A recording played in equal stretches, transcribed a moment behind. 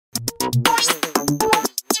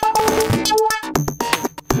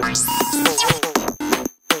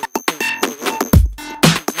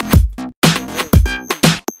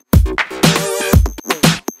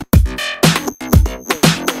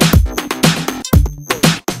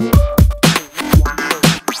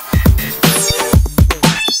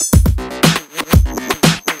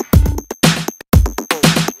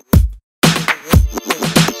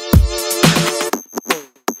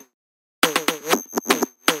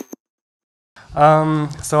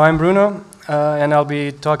So I'm Bruno, and I'll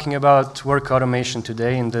be talking about work automation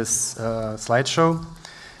today in this slideshow.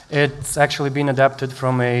 It's actually been adapted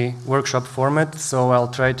from a workshop format, so I'll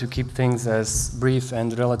try to keep things as brief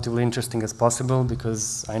and relatively interesting as possible,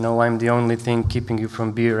 because I know I'm the only thing keeping you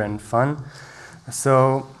from beer and fun.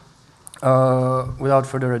 So without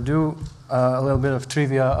further ado, a little bit of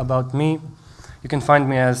trivia about me. You can find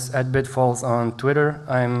me as @bitfalls on Twitter.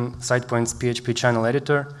 I'm SitePoint's PHP channel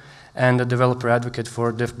editor and a developer advocate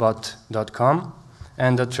for Diffbot.com,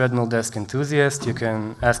 and a treadmill desk enthusiast. You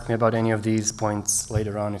can ask me about any of these points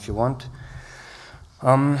later on if you want.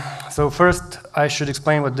 So first, I should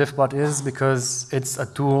explain what Diffbot is, because it's a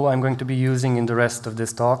tool I'm going to be using in the rest of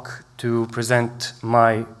this talk to present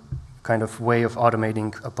my kind of way of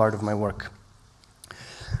automating a part of my work.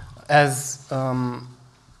 As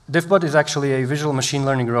Diffbot is actually a visual machine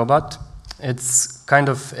learning robot. It's kind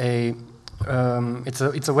of a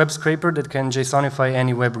it's a web scraper that can JSONify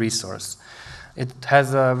any web resource. It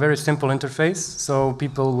has a very simple interface, so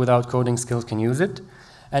people without coding skills can use it.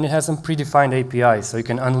 And it has some predefined APIs, so you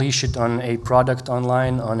can unleash it on a product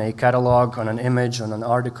online, on a catalog, on an image, on an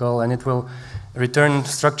article, and it will return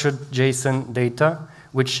structured JSON data,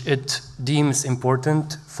 which it deems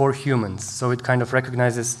important for humans. So it kind of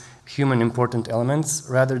recognizes human important elements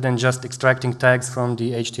rather than just extracting tags from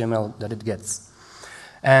the HTML that it gets.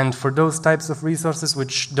 And for those types of resources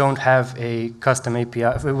which don't have a custom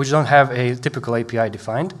API, which don't have a typical API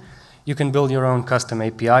defined, you can build your own custom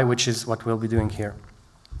API, which is what we'll be doing here.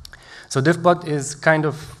 So Diffbot is kind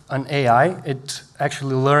of an AI. It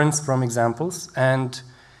actually learns from examples, and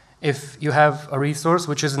if you have a resource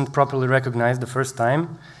which isn't properly recognized the first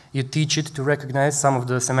time, you teach it to recognize some of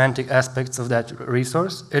the semantic aspects of that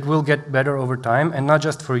resource. It will get better over time, and not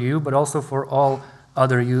just for you, but also for all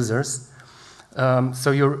other users.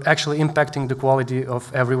 So you're actually impacting the quality of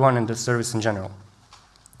everyone and the service in general.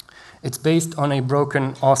 It's based on a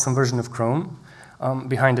broken, awesome version of Chrome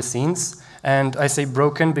behind the scenes. And I say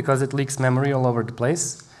broken because it leaks memory all over the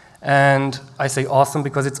place. And I say awesome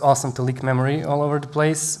because it's awesome to leak memory all over the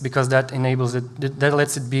place, because that enables it, that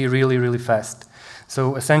lets it be really, really fast.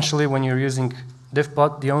 So essentially, when you're using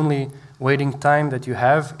Diffbot, the only waiting time that you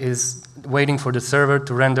have is waiting for the server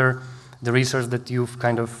to render the resource that you've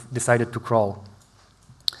kind of decided to crawl.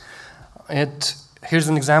 Here's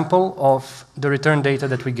an example of the return data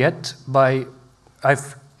that we get by,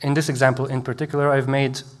 in this example in particular, I've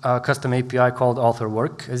made a custom API called author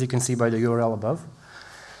work, as you can see by the URL above.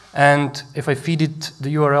 And if I feed it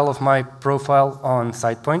the URL of my profile on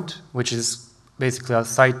SitePoint, which is basically a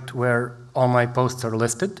site where all my posts are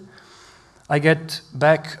listed, I get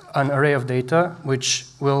back an array of data which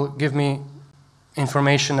will give me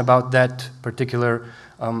information about that particular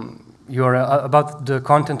URL, about the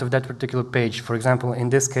content of that particular page. For example, in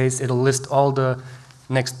this case, it'll list all the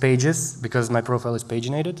next pages because my profile is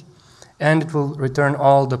paginated, and it will return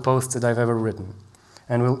all the posts that I've ever written.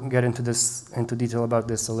 And we'll get into detail about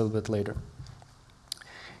this a little bit later.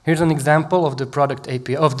 Here's an example of the product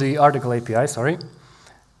API, of the article API, sorry.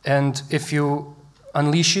 And if you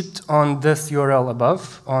unleash it on this URL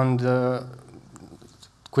above, on the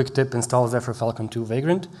quick tip install Zephyr Falcon 2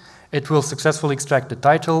 Vagrant, it will successfully extract the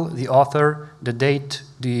title, the author, the date,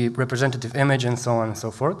 the representative image, and so on and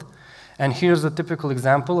so forth. And here's a typical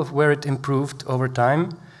example of where it improved over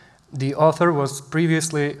time. The author was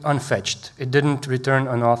previously unfetched. It didn't return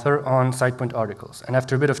an author on SitePoint articles. And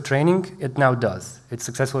after a bit of training, it now does. It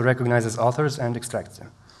successfully recognizes authors and extracts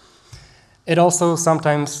them. It also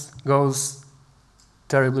sometimes goes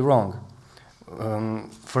terribly wrong.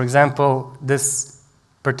 For example, this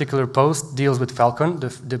particular post deals with Falcon, the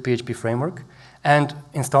PHP framework, and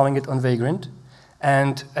installing it on Vagrant.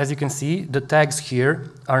 And as you can see, the tags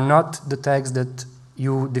here are not the tags that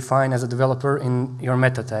you define as a developer in your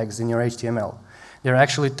meta tags in your HTML. They're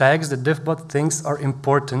actually tags that Diffbot thinks are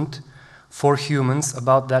important for humans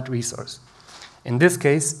about that resource. In this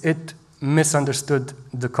case, it misunderstood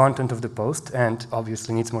the content of the post and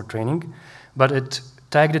obviously needs more training, but it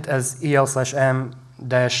tagged it as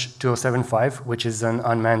EL/M-2075, which is an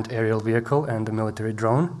unmanned aerial vehicle and a military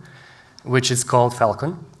drone, which is called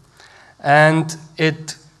Falcon. And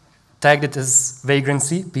it tagged it as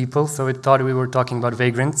vagrancy people, so it thought we were talking about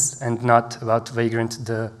vagrants and not about Vagrant,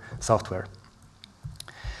 the software.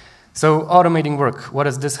 So automating work, what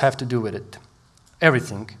does this have to do with it?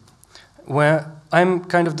 Everything. Where I'm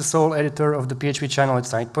kind of the sole editor of the PHP channel at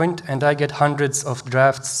SitePoint, and I get hundreds of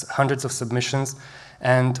drafts, hundreds of submissions,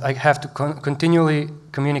 and I have to continually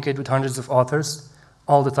communicate with hundreds of authors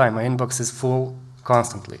all the time. My inbox is full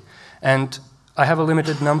constantly. And I have a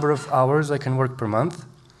limited number of hours I can work per month,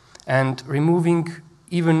 and removing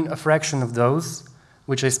even a fraction of those,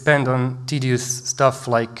 which I spend on tedious stuff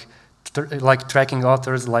like tracking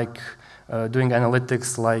authors, like doing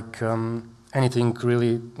analytics, like anything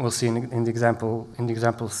really we'll see in the examples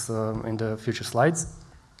in the future slides.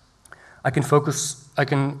 I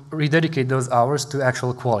can rededicate those hours to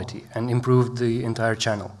actual quality and improve the entire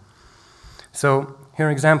channel. So here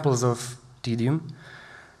are examples of Tedium.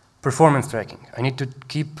 Performance tracking. I need to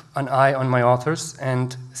keep an eye on my authors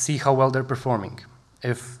and see how well they're performing.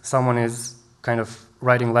 If someone is kind of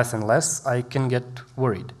writing less and less, I can get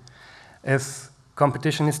worried. If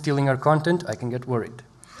competition is stealing our content, I can get worried.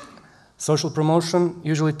 Social promotion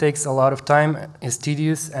usually takes a lot of time, is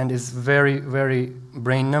tedious, and is very, very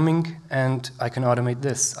brain-numbing, and I can automate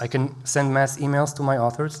this. I can send mass emails to my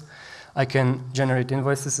authors. I can generate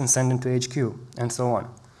invoices and send them to HQ, and so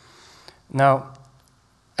on. Now,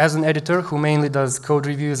 as an editor who mainly does code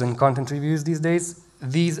reviews and content reviews these days,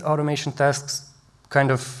 these automation tasks kind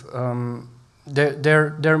of,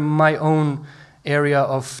 they're my own area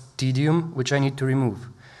of tedium, which I need to remove.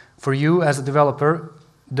 For you as a developer,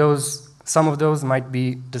 some of those might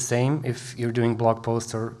be the same if you're doing blog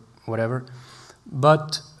posts or whatever,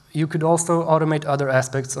 but you could also automate other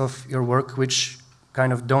aspects of your work which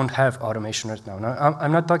kind of don't have automation right now. Now,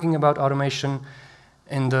 I'm not talking about automation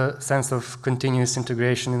in the sense of continuous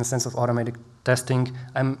integration, in the sense of automated testing.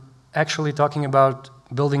 I'm actually talking about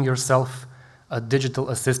building yourself a digital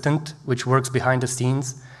assistant which works behind the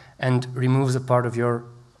scenes and removes a part of your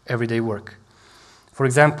everyday work. For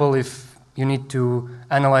example, if you need to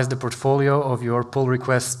analyze the portfolio of your pull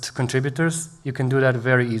request contributors, you can do that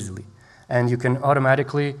very easily. And you can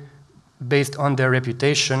automatically, based on their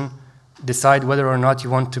reputation, decide whether or not you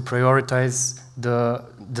want to prioritize the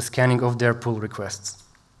scanning of their pull requests.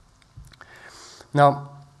 Now,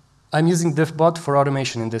 I'm using Diffbot for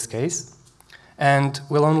automation in this case, and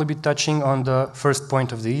we'll only be touching on the first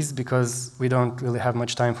point of these because we don't really have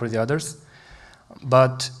much time for the others.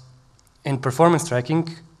 But in performance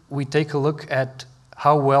tracking, we take a look at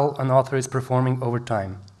how well an author is performing over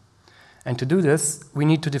time. And to do this, we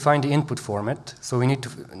need to define the input format. So we need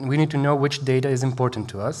to know which data is important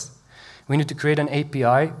to us. We need to create an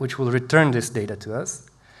API which will return this data to us.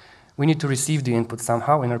 We need to receive the input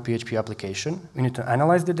somehow in our PHP application. We need to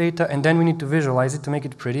analyze the data, and then we need to visualize it to make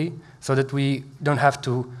it pretty so that we don't have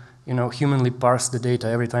to, humanly parse the data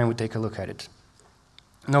every time we take a look at it.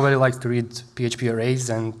 Nobody likes to read PHP arrays,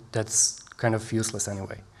 and that's kind of useless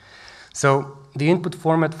anyway. So the input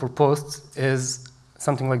format for posts is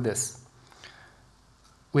something like this.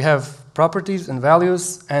 We have properties and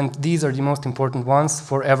values, and these are the most important ones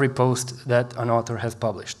for every post that an author has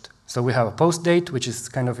published. So we have a post date, which is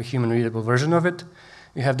kind of a human-readable version of it.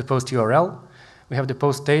 We have the post URL. We have the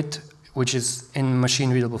post date, which is in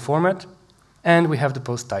machine-readable format. And we have the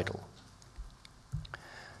post title.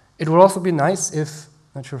 It would also be nice if,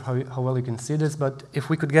 not sure how well you can see this, but if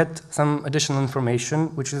we could get some additional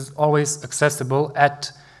information, which is always accessible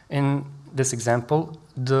in this example,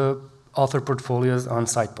 the author portfolios on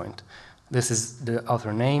SitePoint. This is the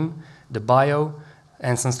author name, the bio,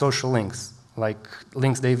 and some social links, like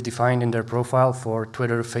links they've defined in their profile for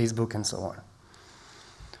Twitter, Facebook, and so on.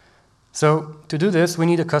 So to do this, we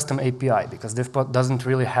need a custom API, because Diffbot doesn't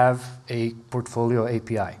really have a portfolio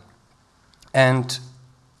API. And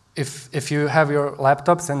if you have your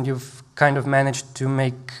laptops and you've kind of managed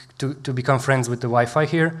to become friends with the Wi-Fi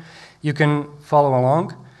here, you can follow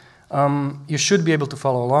along. You should be able to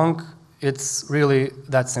follow along. It's really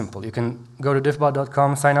that simple. You can go to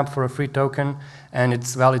diffbot.com, sign up for a free token, and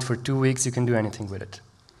it's valid for 2 weeks. You can do anything with it.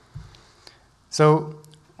 So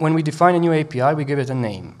when we define a new API, we give it a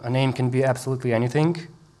name. A name can be absolutely anything,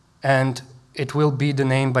 and it will be the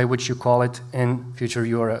name by which you call it in future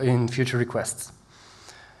requests.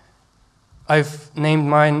 I've named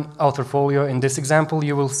mine Authorfolio. In this example,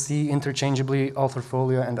 you will see interchangeably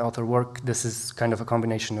Authorfolio and Authorwork. This is kind of a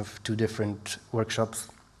combination of two different workshops.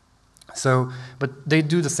 But they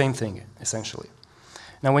do the same thing, essentially.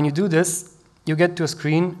 Now, when you do this, you get to a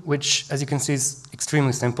screen which, as you can see, is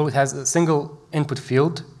extremely simple. It has a single input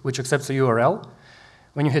field, which accepts a URL.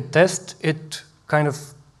 When you hit test, it kind of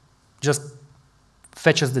just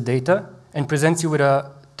fetches the data and presents you with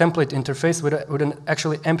a template interface with an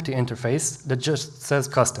actually empty interface that just says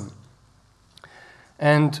custom.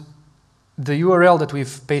 And the URL that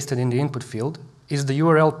we've pasted in the input field is the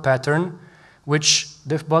URL pattern which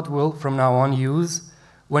Diffbot will from now on use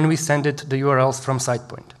when we send it the URLs from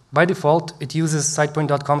SitePoint. By default, it uses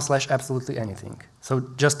sitepoint.com/absolutely anything, so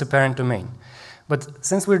just the parent domain. But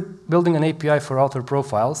since we're building an API for author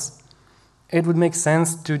profiles, it would make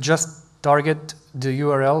sense to just target the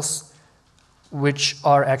URLs which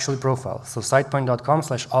are actually profiles, so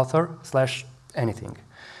sitepoint.com/author/anything.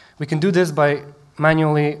 We can do this by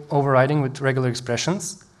manually overriding with regular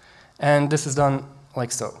expressions, and this is done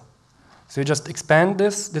like so. So you just expand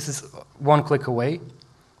this. This is one click away.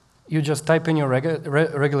 You just type in your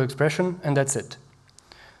regular expression, and that's it.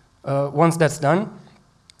 Once that's done,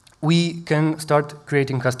 we can start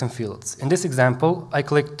creating custom fields. In this example, I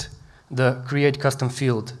clicked the Create Custom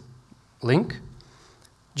Field link,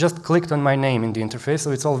 just clicked on my name in the interface,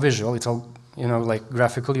 so it's all visual, it's all like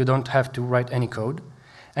graphical, you don't have to write any code.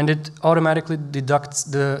 And it automatically deducts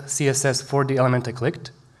the CSS for the element I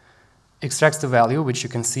clicked, extracts the value, which you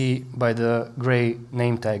can see by the gray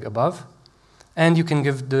name tag above, and you can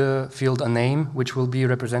give the field a name, which will be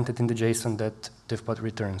represented in the JSON that Diffbot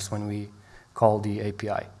returns when we call the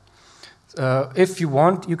API. If you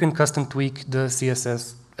want, you can custom tweak the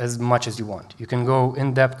CSS as much as you want. You can go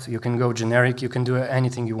in depth, you can go generic, you can do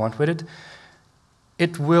anything you want with it.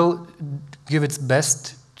 It will give its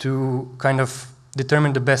best to kind of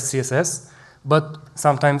determine the best CSS, but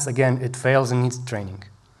sometimes, again, it fails and needs training.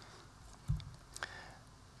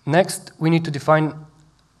 Next, we need to define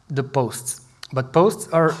the posts. But posts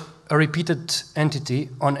are a repeated entity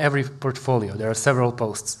on every portfolio. There are several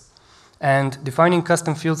posts. And defining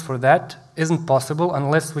custom fields for that isn't possible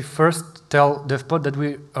unless we first tell Diffbot that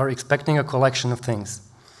we are expecting a collection of things.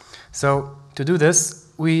 So to do this,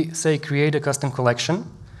 we say create a custom collection.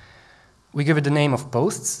 We give it the name of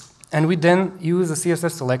posts, and we then use a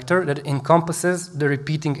CSS selector that encompasses the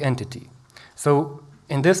repeating entity. So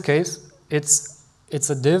in this case, it's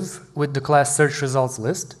a div with the class search results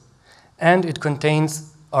list, and it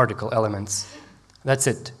contains article elements. That's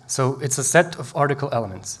it. So it's a set of article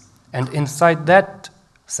elements. And inside that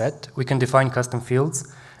set, we can define custom fields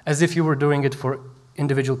as if you were doing it for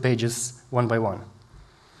individual pages one by one.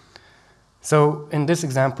 So in this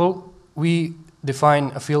example, we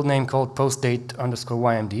define a field name called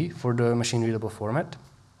postDate_YMD for the machine readable format.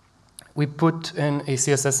 We put in a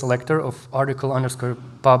CSS selector of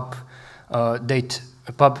article_pub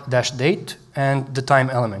pub-date and the time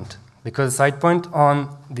element, because SitePoint on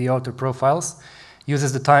the author profiles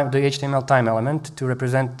uses the HTML time element to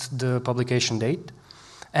represent the publication date.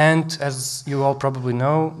 And as you all probably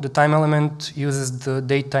know, the time element uses the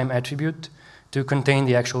datetime attribute to contain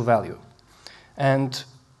the actual value. And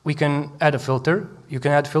we can add a filter. You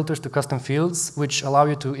can add filters to custom fields, which allow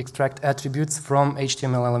you to extract attributes from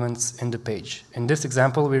HTML elements in the page. In this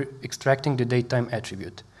example, we're extracting the datetime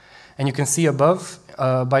attribute. And you can see above,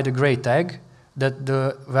 by the gray tag, that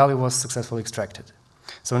the value was successfully extracted.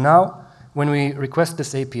 So now, when we request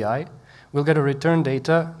this API, we'll get a return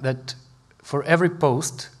data that for every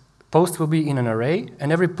post will be in an array,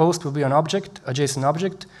 and every post will be an object, a JSON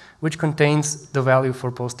object, which contains the value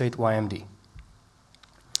for postDate_YMD.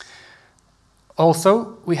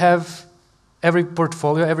 Also, we have every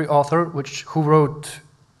portfolio, every author who wrote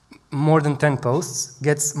more than 10 posts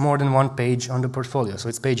gets more than one page on the portfolio, so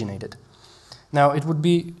it's paginated. Now, it would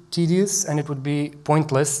be tedious and it would be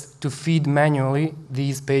pointless to feed manually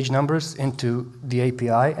these page numbers into the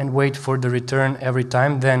API and wait for the return every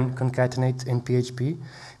time, then concatenate in PHP,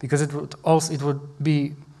 because it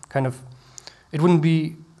wouldn't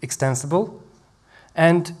be extensible,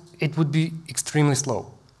 and it would be extremely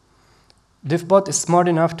slow. Diffbot is smart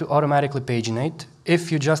enough to automatically paginate if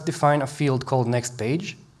you just define a field called next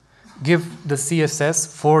page, give the CSS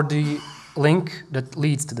for the link that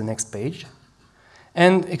leads to the next page,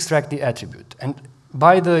 and extract the attribute. And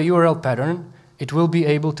by the URL pattern, it will be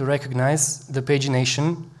able to recognize the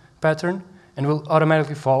pagination pattern and will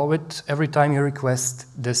automatically follow it every time you request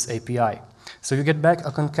this API. So you get back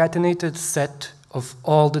a concatenated set of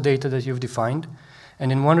all the data that you've defined,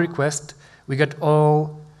 and in one request, we get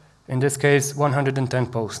all, in this case, 110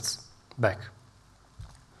 posts back.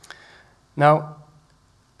 Now,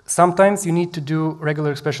 sometimes you need to do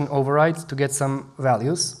regular expression overrides to get some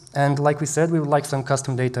values. And like we said, we would like some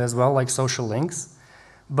custom data as well, like social links.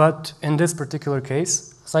 But in this particular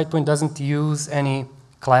case, SitePoint doesn't use any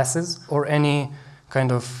classes or any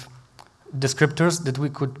kind of descriptors that we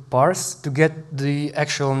could parse to get the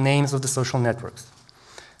actual names of the social networks.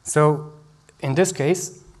 So in this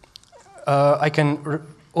case, I can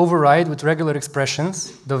override with regular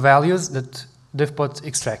expressions the values that Diffbot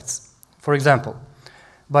extracts. For example,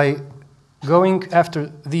 by going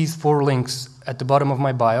after these 4 links at the bottom of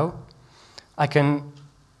my bio, I can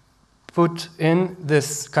put in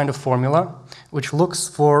this kind of formula, which looks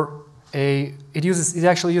for it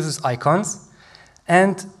actually uses icons,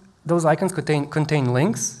 and those icons contain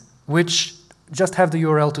links, which just have the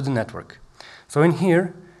URL to the network. So in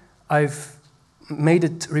here, I've made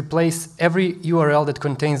it replace every URL that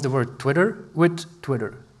contains the word Twitter with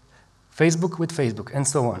Twitter, Facebook with Facebook, and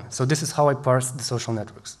so on. So this is how I parse the social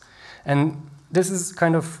networks. And this is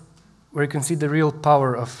kind of where you can see the real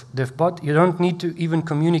power of Diffbot. You don't need to even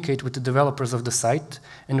communicate with the developers of the site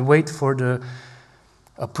and wait for the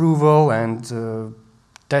approval and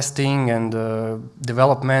testing and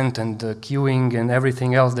development and queuing and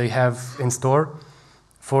everything else they have in store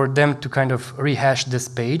for them to kind of rehash this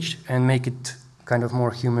page and make it kind of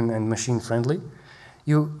more human and machine friendly.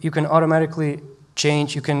 You can automatically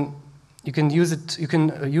change. You can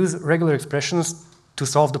use regular expressions to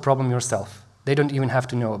solve the problem yourself. They don't even have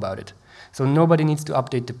to know about it. So nobody needs to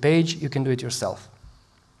update the page. You can do it yourself.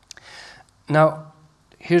 Now,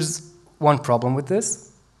 here's one problem with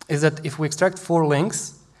this, is that if we extract 4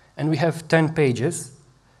 links and we have 10 pages,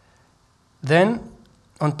 then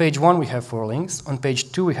on page 1 we have 4 links, on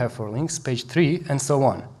page 2 we have 4 links, page 3, and so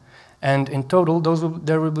on. And in total,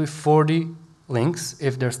 there will be 40 links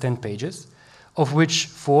if there's 10 pages, of which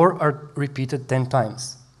 4 are repeated 10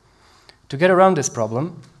 times. To get around this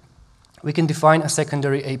problem, we can define a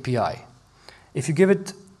secondary API. If you give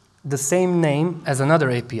it the same name as another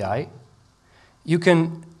API, you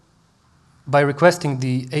can, by requesting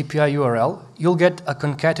the API URL, you'll get a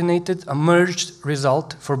concatenated, a merged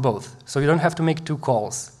result for both. So you don't have to make 2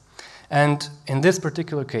 calls. And in this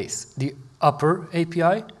particular case, the upper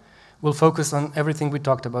API will focus on everything we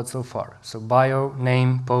talked about so far. So bio,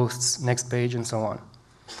 name, posts, next page, and so on.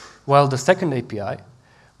 While the second API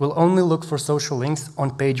will only look for social links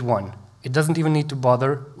on page 1. It doesn't even need to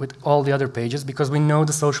bother with all the other pages because we know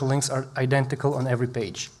the social links are identical on every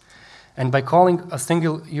page. And by calling a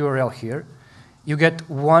single URL here, you get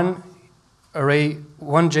one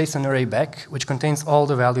JSON array back, which contains all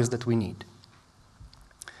the values that we need.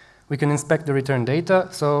 We can inspect the return data,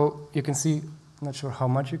 so you can see, not sure how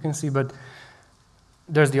much you can see, but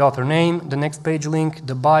there's the author name, the next page link,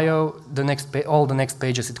 the bio, all the next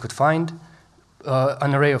pages it could find,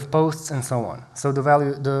 an array of posts, and so on. So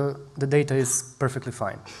the data is perfectly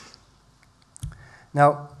fine.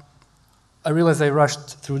 Now, I realize I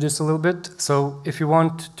rushed through this a little bit, so if you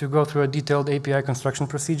want to go through a detailed API construction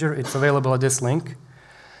procedure, it's available at this link.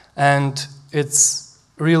 And it's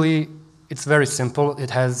very simple. It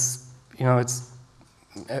has,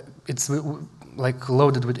 it's like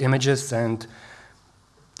loaded with images and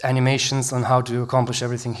animations on how to accomplish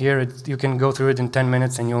everything here. You can go through it in 10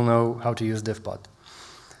 minutes and you'll know how to use Diffbot.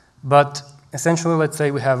 But essentially, let's say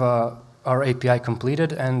we have our API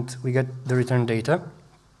completed and we get the return data.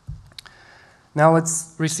 Now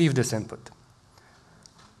let's receive this input.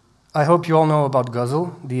 I hope you all know about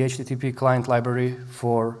Guzzle, the HTTP client library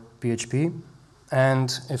for PHP.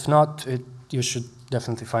 And if not, you should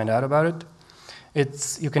definitely find out about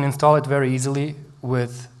it. You can install it very easily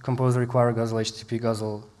with composer require Guzzle HTTP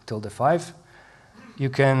Guzzle ~5. You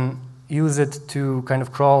can use it to kind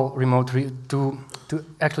of crawl to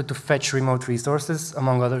fetch remote resources,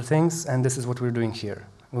 among other things, and this is what we're doing here.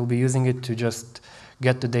 We'll be using it to just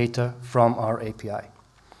get the data from our API.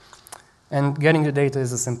 And getting the data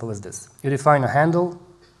is as simple as this. You define a handle,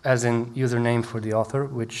 as in username for the author,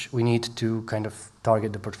 which we need to kind of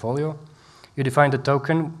target the portfolio. You define the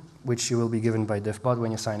token, which you will be given by Diffbot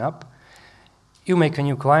when you sign up. You make a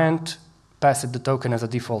new client, pass it the token as a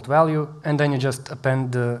default value, and then you just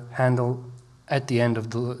append the handle at the end of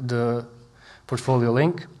the portfolio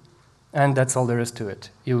link, and that's all there is to it.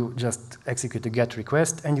 You just execute the GET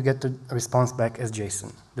request, and you get the response back as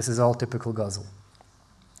JSON. This is all typical Guzzle.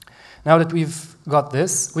 Now that we've got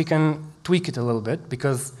this, we can tweak it a little bit,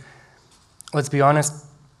 because let's be honest,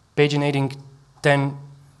 concatenating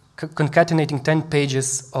 10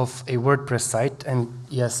 pages of a WordPress site, and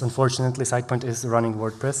yes, unfortunately, SitePoint is running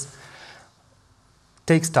WordPress,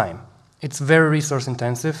 takes time. It's very resource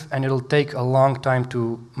intensive, and it'll take a long time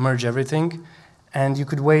to merge everything, and you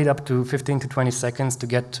could wait up to 15 to 20 seconds to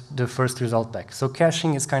get the first result back. So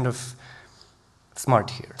caching is kind of smart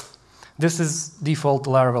here. This is default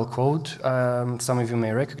Laravel code. Some of you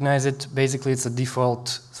may recognize it. Basically, it's a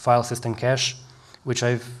default file system cache, which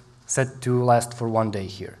I've set to last for 1 day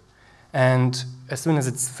here. And as soon as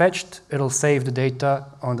it's fetched, it'll save the data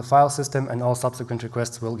on the file system, and all subsequent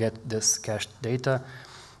requests will get this cached data.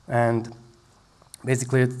 And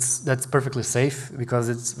Basically, that's perfectly safe because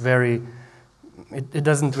it's very, it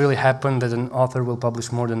doesn't really happen that an author will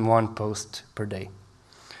publish more than one post per day.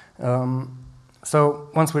 So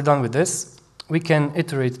once we're done with this, we can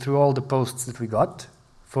iterate through all the posts that we got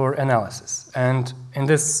for analysis. And in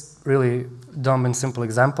this really dumb and simple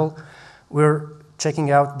example, we're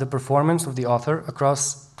checking out the performance of the author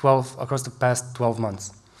across the past 12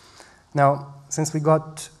 months. Now, since we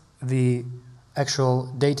got the actual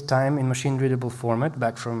date time in machine-readable format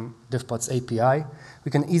back from Diffbot's API,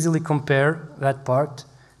 we can easily compare that part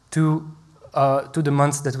to the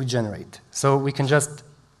months that we generate. So we can just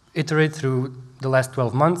iterate through the last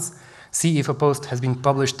 12 months, see if a post has been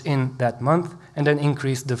published in that month, and then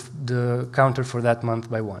increase the counter for that month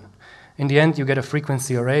by 1. In the end, you get a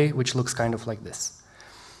frequency array, which looks kind of like this.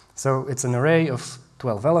 So it's an array of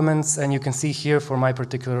 12 elements, and you can see here for my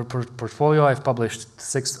particular portfolio, I've published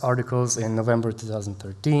 6 articles in November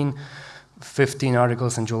 2013, 15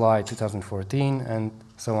 articles in July 2014, and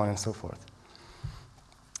so on and so forth.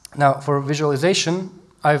 Now, for visualization,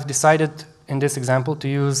 I've decided in this example to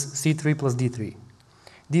use C3 plus D3.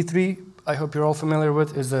 D3, I hope you're all familiar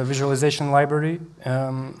with, is a visualization library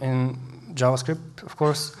in JavaScript, of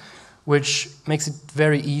course, which makes it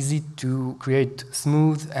very easy to create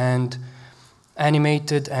smooth and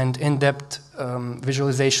animated and in-depth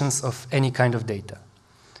visualizations of any kind of data.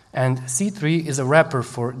 And C3 is a wrapper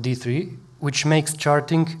for D3, which makes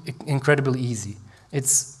charting incredibly easy.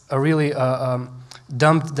 It's a really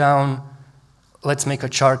dumbed down, let's make a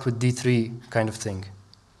chart with D3 kind of thing.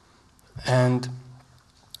 And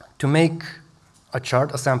to make a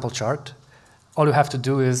chart, a sample chart, all you have to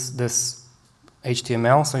do is this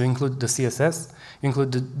HTML, so you include the CSS, you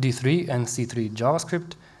include the D3 and C3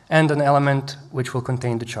 JavaScript, and an element which will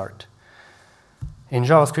contain the chart. In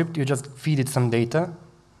JavaScript, you just feed it some data,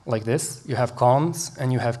 like this. You have columns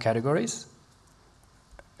and you have categories.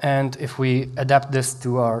 And if we adapt this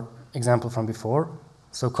to our example from before,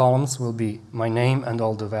 so columns will be my name and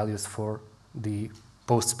all the values for the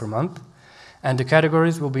posts per month, and the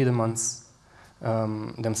categories will be the months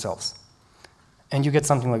themselves. And you get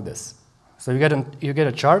something like this. So you get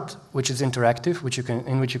a chart which is interactive,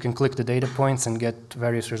 in which you can click the data points and get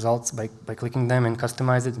various results by clicking them and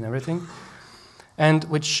customize it and everything, and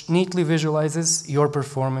which neatly visualizes your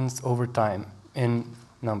performance over time in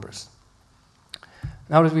numbers.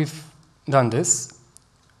 Now that we've done this,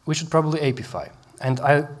 we should probably apify. And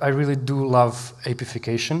I really do love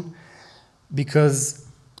apification because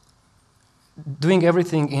doing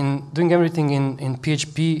everything in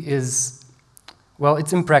PHP is, well,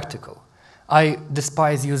 it's impractical. I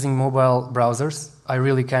despise using mobile browsers. I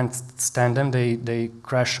really can't stand them. They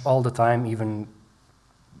crash all the time,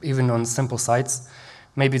 even on simple sites.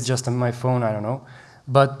 Maybe it's just on my phone, I don't know.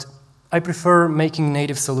 But I prefer making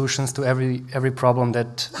native solutions to every problem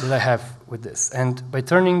that I have with this. And by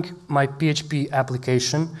turning my PHP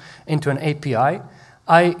application into an API,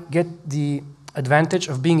 I get the advantage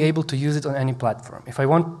of being able to use it on any platform. If I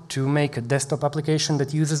want to make a desktop application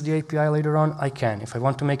that uses the API later on, I can. If I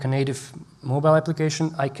want to make a native mobile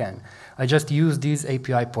application, I can. I just use these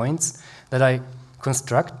API points that I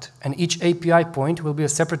construct, and each API point will be a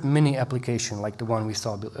separate mini application like the one we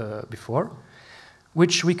saw before,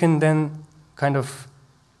 which we can then kind of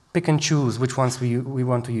pick and choose which ones we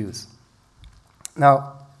want to use.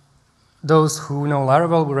 Now, those who know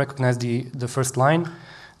Laravel will recognize the first line.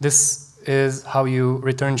 This is how you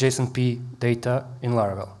return JSON-P data in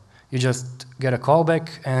Laravel. You just get a callback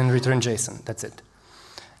and return JSON, that's it.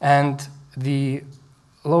 And the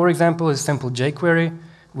lower example is simple jQuery,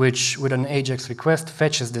 which with an AJAX request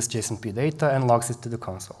fetches this JSON-P data and logs it to the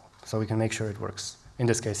console. So we can make sure it works. In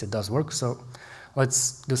this case, it does work, so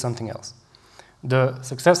let's do something else. The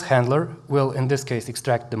success handler will, in this case,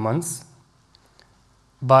 extract the months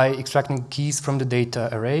by extracting keys from the data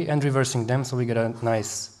array and reversing them so we get a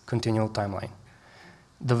nice continual timeline.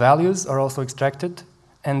 The values are also extracted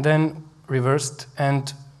and then reversed,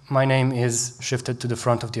 and my name is shifted to the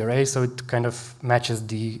front of the array so it kind of matches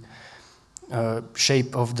the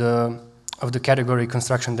shape of the category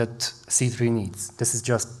construction that C3 needs. This is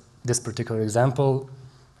just this particular example.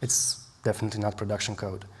 It's definitely not production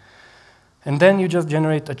code. And then you just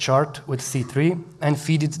generate a chart with C3 and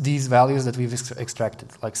feed it these values that we've extracted,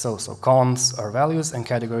 like so. So columns are values and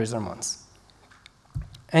categories are months.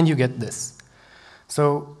 And you get this.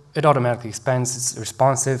 So it automatically expands, it's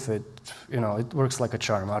responsive, it works like a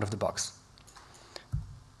charm out of the box.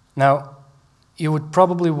 Now, you would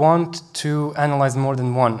probably want to analyze more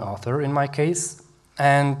than one author in my case,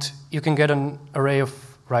 and you can get an array of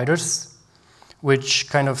writers, which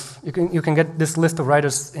kind of, you can get this list of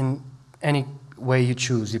writers in any way you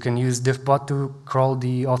choose. You can use Diffbot to crawl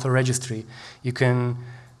the author registry. You can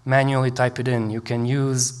manually type it in. You can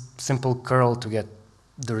use simple curl to get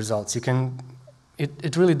the results. You can,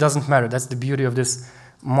 it really doesn't matter. That's the beauty of this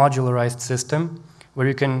modularized system, where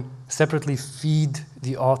you can separately feed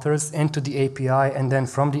the authors into the API, and then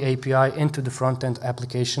from the API into the front-end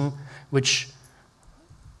application, which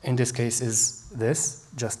in this case is this,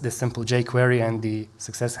 just this simple jQuery and the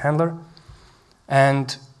success handler,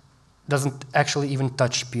 and doesn't actually even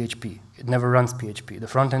touch PHP. It never runs PHP. The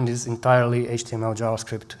front-end is entirely HTML,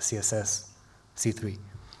 JavaScript, CSS, C3.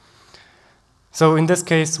 So in this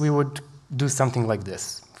case, we would do something like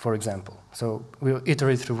this, for example. So we'll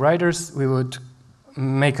iterate through writers. We would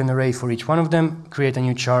make an array for each one of them, create a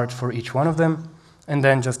new chart for each one of them, and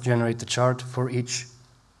then just generate the chart for each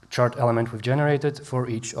chart element we've generated for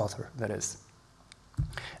each author, that is.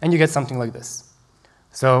 And you get something like this.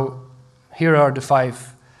 So here are the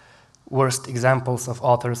 5 worst examples of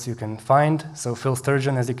authors you can find. So Phil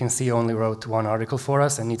Sturgeon, as you can see, only wrote 1 article for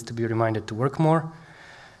us and needs to be reminded to work more.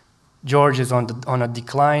 George is on a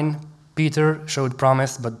decline. Peter showed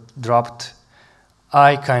promise but dropped.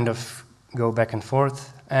 I kind of go back and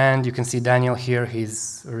forth. And you can see Daniel here.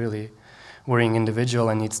 He's a really worrying individual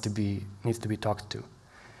and needs to be talked to.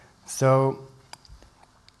 So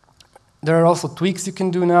there are also tweaks you can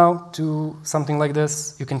do now to something like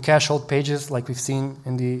this. You can cache old pages like we've seen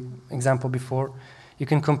in the example before. You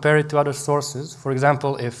can compare it to other sources. For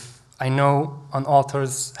example, if I know an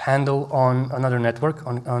author's handle on another network,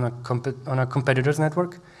 on a competitor's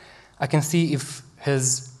network, I can see if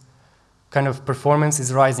his kind of performance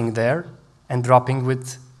is rising there and dropping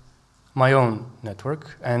with my own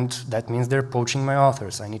network, and that means they're poaching my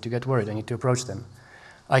authors. I need to get worried. I need to approach them.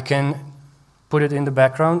 I can put it in the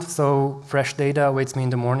background, so fresh data awaits me in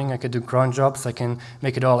the morning. I can do cron jobs. I can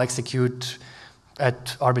make it all execute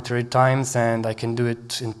at arbitrary times, and I can do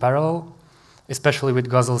it in parallel, especially with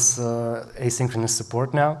Guzzle's asynchronous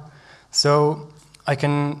support now. So I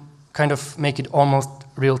can kind of make it almost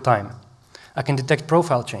real time. I can detect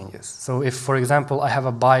profile changes. So if, for example, I have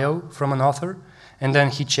a bio from an author, and then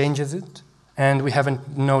he changes it, and we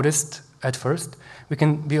haven't noticed at first, we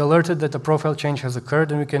can be alerted that a profile change has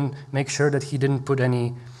occurred, and we can make sure that he didn't put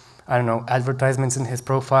any, I don't know, advertisements in his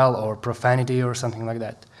profile or profanity or something like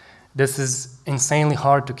that. This is insanely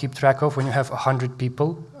hard to keep track of when you have 100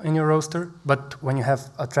 people in your roster, but when you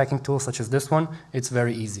have a tracking tool such as this one, it's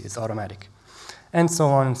very easy, it's automatic. And so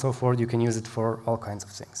on and so forth. You can use it for all kinds of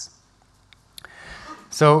things.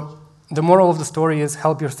 So the moral of the story is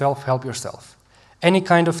help yourself, help yourself. Any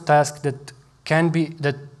kind of task that can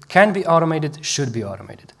be automated should be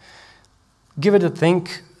automated. Give it a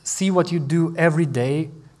think, see what you do every day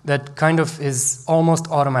that kind of is almost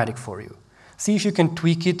automatic for you. See if you can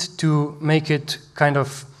tweak it to make it kind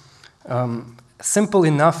of simple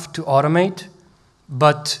enough to automate,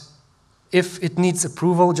 but if it needs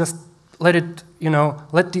approval, just let it,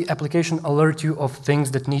 let the application alert you of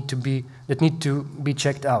things that need to be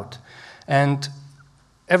checked out. And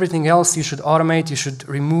everything else you should automate, you should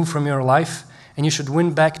remove from your life, and you should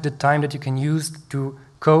win back the time that you can use to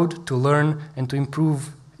code, to learn, and to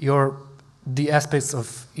improve the aspects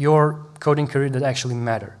of your coding career that actually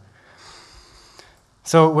matter.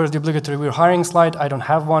 So where's the obligatory we're hiring slide? I don't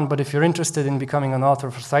have one, but if you're interested in becoming an author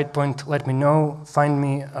for SitePoint, let me know. Find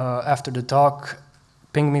me after the talk.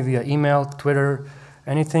 Ping me via email, Twitter,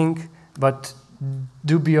 anything. But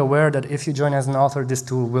do be aware that if you join as an author, this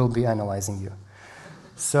tool will be analyzing you.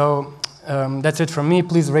 So that's it from me.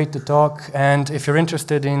 Please rate the talk. And if you're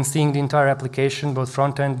interested in seeing the entire application, both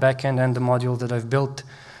front-end, back-end, and the modules that I've built,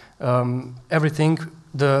 everything,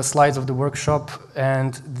 the slides of the workshop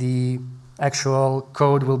and the actual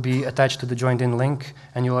code will be attached to the joined-in link,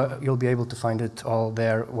 and you'll be able to find it all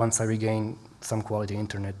there once I regain some quality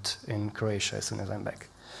internet in Croatia as soon as I'm back.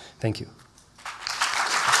 Thank you.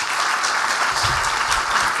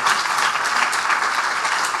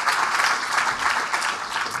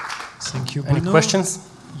 Thank you, Bruno. Any questions?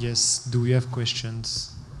 Yes. Do we have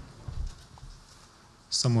questions?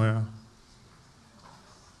 Somewhere?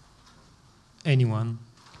 Anyone?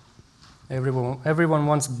 Everyone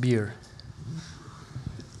wants beer.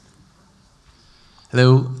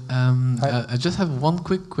 Hello. I just have one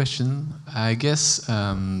quick question. I guess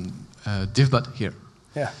Diffbot here.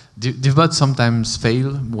 Yeah. Diffbot sometimes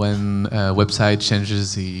fail when a website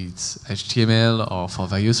changes its HTML or for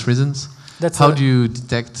various reasons. How do you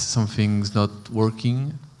detect something's not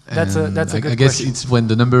working? That's a good question. I guess it's when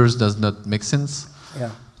the numbers does not make sense.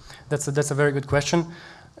 Yeah, that's a very good question.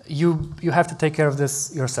 You have to take care of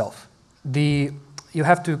this yourself. you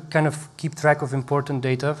have to kind of keep track of important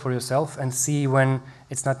data for yourself and see when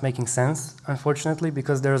it's not making sense, unfortunately,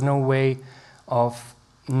 because there's no way of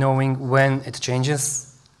knowing when it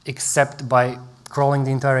changes except by crawling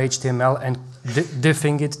the entire HTML and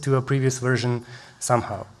diffing it to a previous version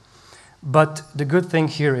somehow. But the good thing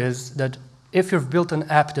here is that if you've built an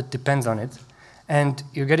app that depends on it and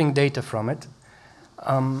you're getting data from it,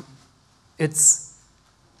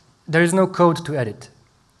 there is no code to edit.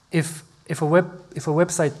 If a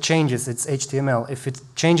website changes its HTML, if it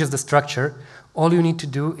changes the structure, all you need to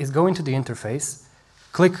do is go into the interface,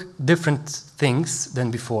 click different things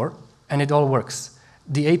than before, and it all works.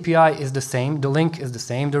 The API is the same, the link is the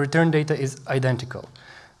same, the return data is identical.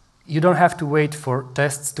 You don't have to wait for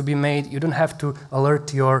tests to be made, you don't have to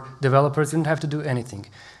alert your developers, you don't have to do anything.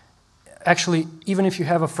 Actually, even if you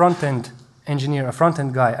have a front-end engineer, a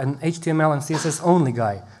front-end guy, an HTML and CSS only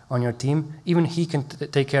guy on your team, even he can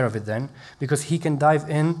take care of it then, because he can dive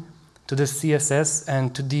in to the CSS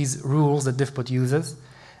and to these rules that Diffbot uses,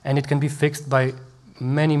 and it can be fixed by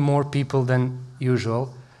many more people than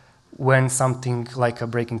usual when something like a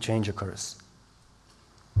breaking change occurs.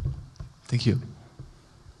 Thank you.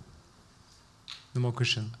 No more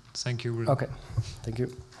questions. Thank you, Bruno. Okay, thank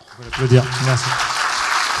you. Merci.